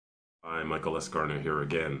Hi, Michael S Garner here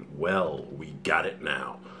again. Well, we got it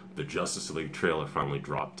now. The Justice League trailer finally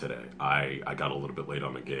dropped today. I got a little bit late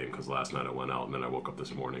on the game because last night I went out and then I woke up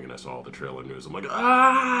this morning and I saw all the trailer news. I'm like,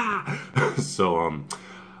 ah! So,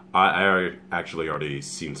 I actually already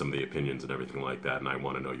seen some of the opinions and everything like that, and I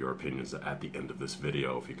want to know your opinions at the end of this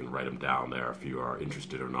video, if you can write them down there if you are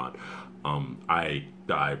interested or not. I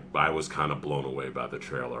was kind of blown away by the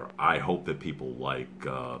trailer. I hope that people like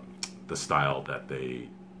the style that they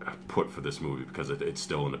put for this movie, because it's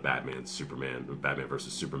still in the Batman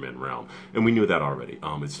versus Superman realm, and we knew that already.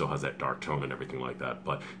 It still has that dark tone and everything like that,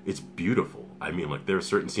 but it's beautiful. I mean, like, there are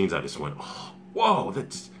certain scenes I just went, oh, whoa,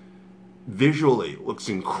 that's visually looks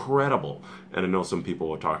incredible. And I know some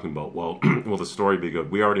people are talking about, well, will the story be good?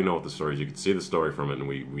 We already know what the story is. You can see the story from it, and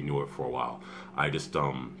we knew it for a while. I just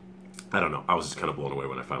I don't know, I was just kind of blown away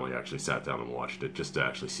when I finally actually sat down and watched it, just to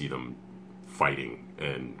actually see them fighting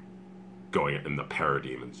and going in the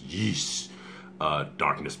Parademons. Yeesh.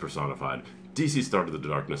 Darkness personified. DC started the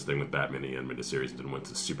darkness thing with Batman the Animated Series, and then went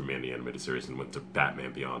to Superman the Animated Series, and went to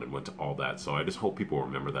Batman Beyond, and went to all that. So I just hope people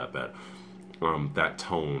remember that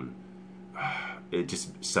tone, it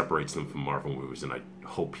just separates them from Marvel movies, and I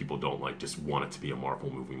hope people don't like just want it to be a Marvel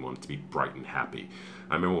movie, want it to be bright and happy.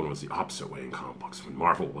 I remember when it was the opposite way in comic books, when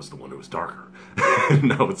Marvel was the one who was darker.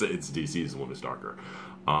 Now it's DC's the one who's darker.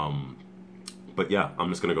 But yeah, I'm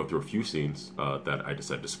just going to go through a few scenes that I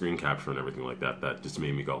decided to screen capture and everything like that, that just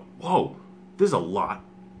made me go, whoa, there's a lot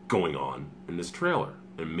going on in this trailer.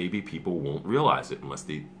 And maybe people won't realize it unless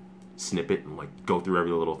they snip it and like go through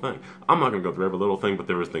every little thing. I'm not going to go through every little thing, but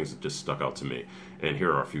there were things that just stuck out to me. And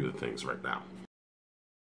here are a few of the things right now.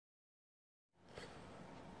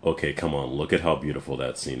 Okay, come on, look at how beautiful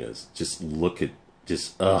that scene is. Just look at,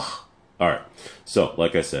 ugh. Alright, so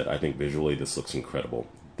like I said, I think visually this looks incredible.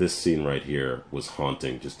 This scene right here was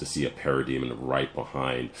haunting, just to see a parademon right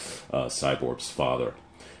behind Cyborg's father.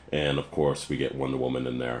 And of course, we get Wonder Woman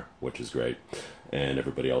in there, which is great. And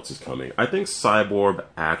everybody else is coming. I think Cyborg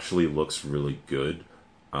actually looks really good.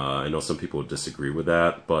 I know some people disagree with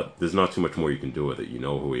that, but there's not too much more you can do with it. You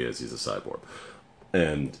know who he is. He's a cyborg.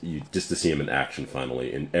 And just to see him in action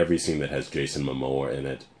finally, in every scene that has Jason Momoa in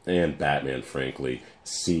it, and Batman, frankly,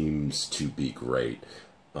 seems to be great.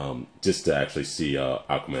 Just to actually see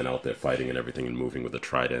Aquaman out there fighting and everything and moving with a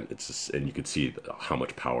trident, it's just, and you can see how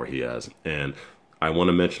much power he has. And I want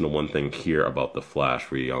to mention the one thing here about the Flash.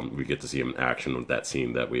 We get to see him in action with that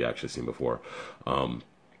scene that we actually seen before.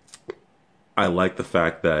 I like the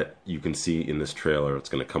fact that you can see in this trailer, it's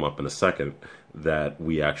going to come up in a second, that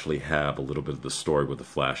we actually have a little bit of the story with the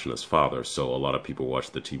Flash and his father. So a lot of people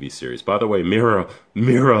watch the TV series. By the way, Mira,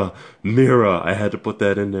 I had to put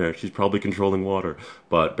that in there. She's probably controlling water.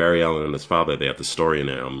 But Barry Allen and his father, they have the story in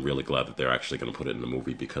there. I'm really glad that they're actually going to put it in the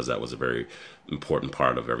movie, because that was a very important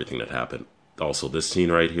part of everything that happened. Also, this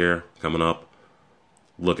scene right here coming up,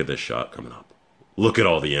 look at this shot coming up. Look at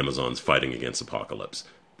all the Amazons fighting against Apocalypse.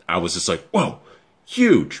 I was just like, whoa,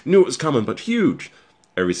 huge. Knew it was coming, but huge.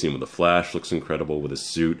 Every scene with the Flash looks incredible with his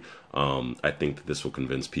suit. I think that this will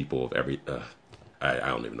convince people of every... I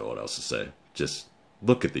don't even know what else to say. Just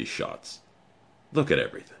look at these shots. Look at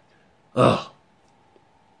everything. Ugh.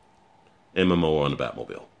 And Momoa on the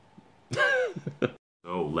Batmobile.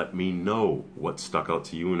 So let me know what stuck out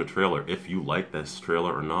to you in the trailer, if you like this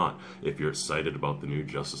trailer or not. If you're excited about the new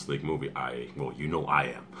Justice League movie, well, you know I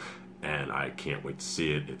am. And I can't wait to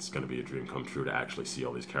see it. It's going to be a dream come true to actually see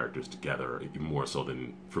all these characters together, more so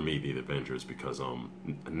than, for me, the Avengers, because I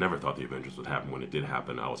never thought the Avengers would happen. When it did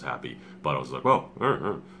happen, I was happy, but I was like,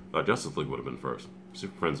 whoa, Justice League would have been first.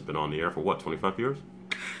 Super Friends has been on the air for, what, 25 years?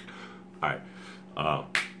 Alright,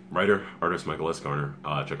 writer, artist, Michael S Garner.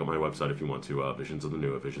 Check out my website if you want to, Visions of the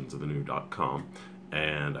New at visionsofthenew.com.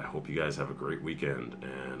 And I hope you guys have a great weekend,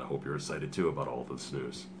 and I hope you're excited too about all this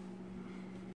news.